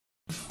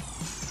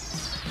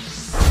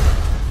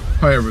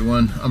Hi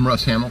everyone, I'm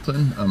Russ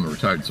Hamilton. I'm a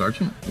retired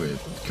sergeant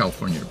with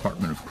California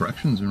Department of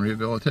Corrections and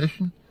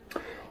Rehabilitation.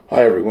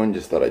 Hi everyone,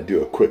 just thought I'd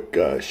do a quick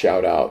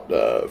shout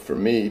out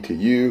from me to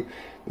you.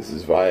 This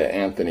is via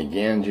Anthony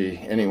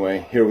Ganji.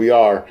 Anyway, here we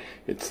are.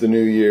 It's the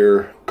new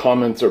year.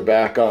 Comments are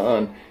back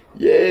on.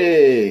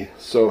 Yay!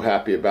 So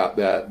happy about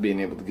that,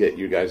 being able to get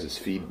you guys'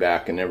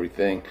 feedback and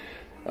everything.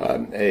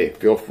 Hey,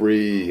 feel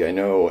free. I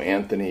know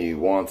Anthony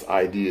wants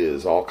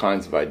ideas, all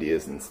kinds of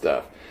ideas and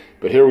stuff.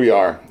 But here we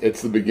are.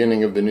 It's the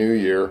beginning of the new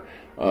year.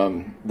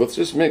 Let's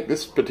just make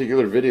this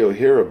particular video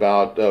here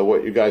about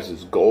what you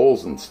guys'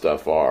 goals and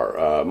stuff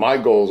are. My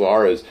goals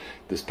is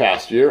this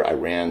past year I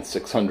ran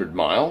 600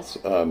 miles.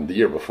 The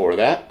year before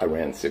that I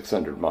ran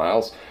 600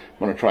 miles.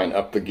 I'm going to try and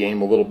up the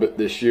game a little bit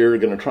this year.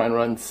 Going to try and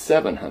run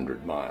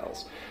 700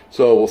 miles.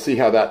 So we'll see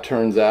how that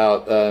turns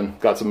out.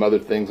 Got some other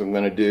things I'm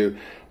going to do.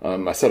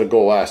 I set a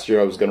goal last year.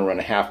 I was going to run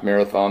a half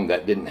marathon.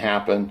 That didn't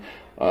happen.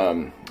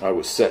 I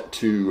was set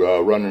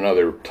to run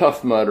another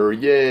Tough Mudder.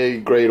 Yay,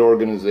 great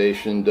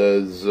organization,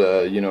 does,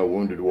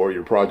 Wounded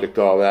Warrior Project,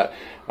 all that.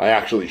 I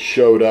actually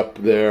showed up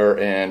there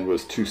and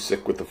was too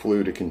sick with the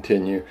flu to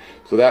continue.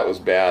 So that was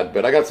bad.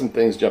 But I got some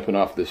things jumping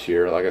off this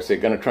year. Like I say,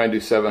 going to try and do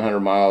 700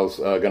 miles.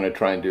 Going to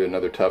try and do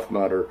another Tough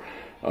Mudder.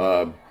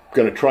 Going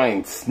to try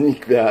and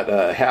sneak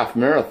that half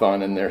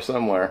marathon in there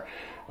somewhere.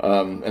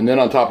 And then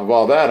on top of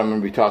all that, I'm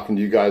going to be talking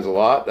to you guys a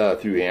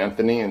lot through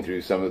Anthony and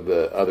through some of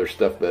the other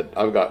stuff that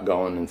I've got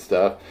going and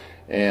stuff.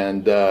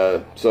 And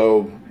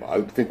so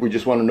I think we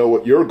just want to know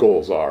what your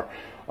goals are.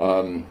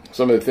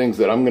 Some of the things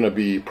that I'm going to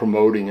be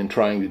promoting and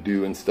trying to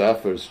do and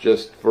stuff is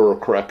just for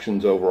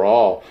corrections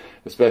overall,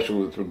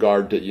 especially with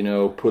regard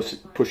to,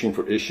 pushing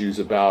for issues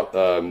about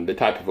the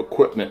type of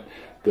equipment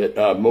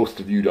that most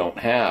of you don't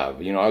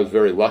have. I was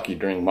very lucky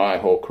during my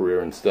whole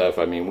career and stuff.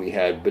 I mean, we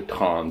had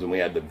batons and we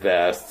had the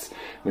vests.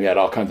 We had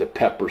all kinds of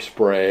pepper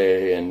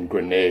spray and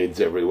grenades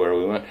everywhere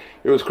we went.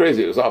 It was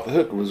crazy. It was off the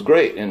hook. It was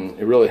great, and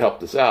it really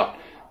helped us out.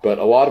 But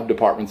a lot of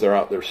departments are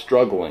out there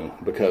struggling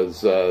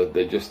because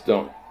they just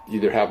don't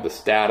either have the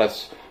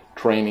status,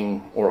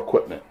 training, or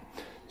equipment.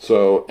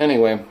 So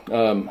anyway,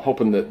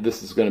 hoping that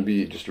this is going to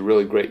be just a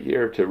really great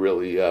year to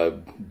really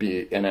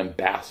be an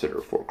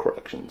ambassador for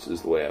corrections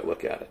is the way I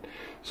look at it.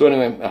 So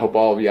anyway, I hope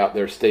all of you out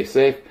there stay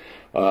safe.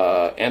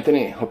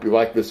 Anthony, hope you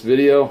like this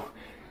video.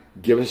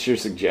 Give us your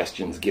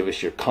suggestions. Give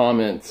us your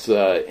comments.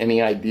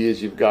 Any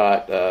ideas you've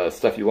got,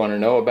 stuff you want to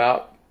know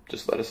about,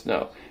 just let us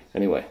know.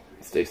 Anyway,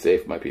 stay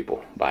safe, my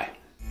people. Bye.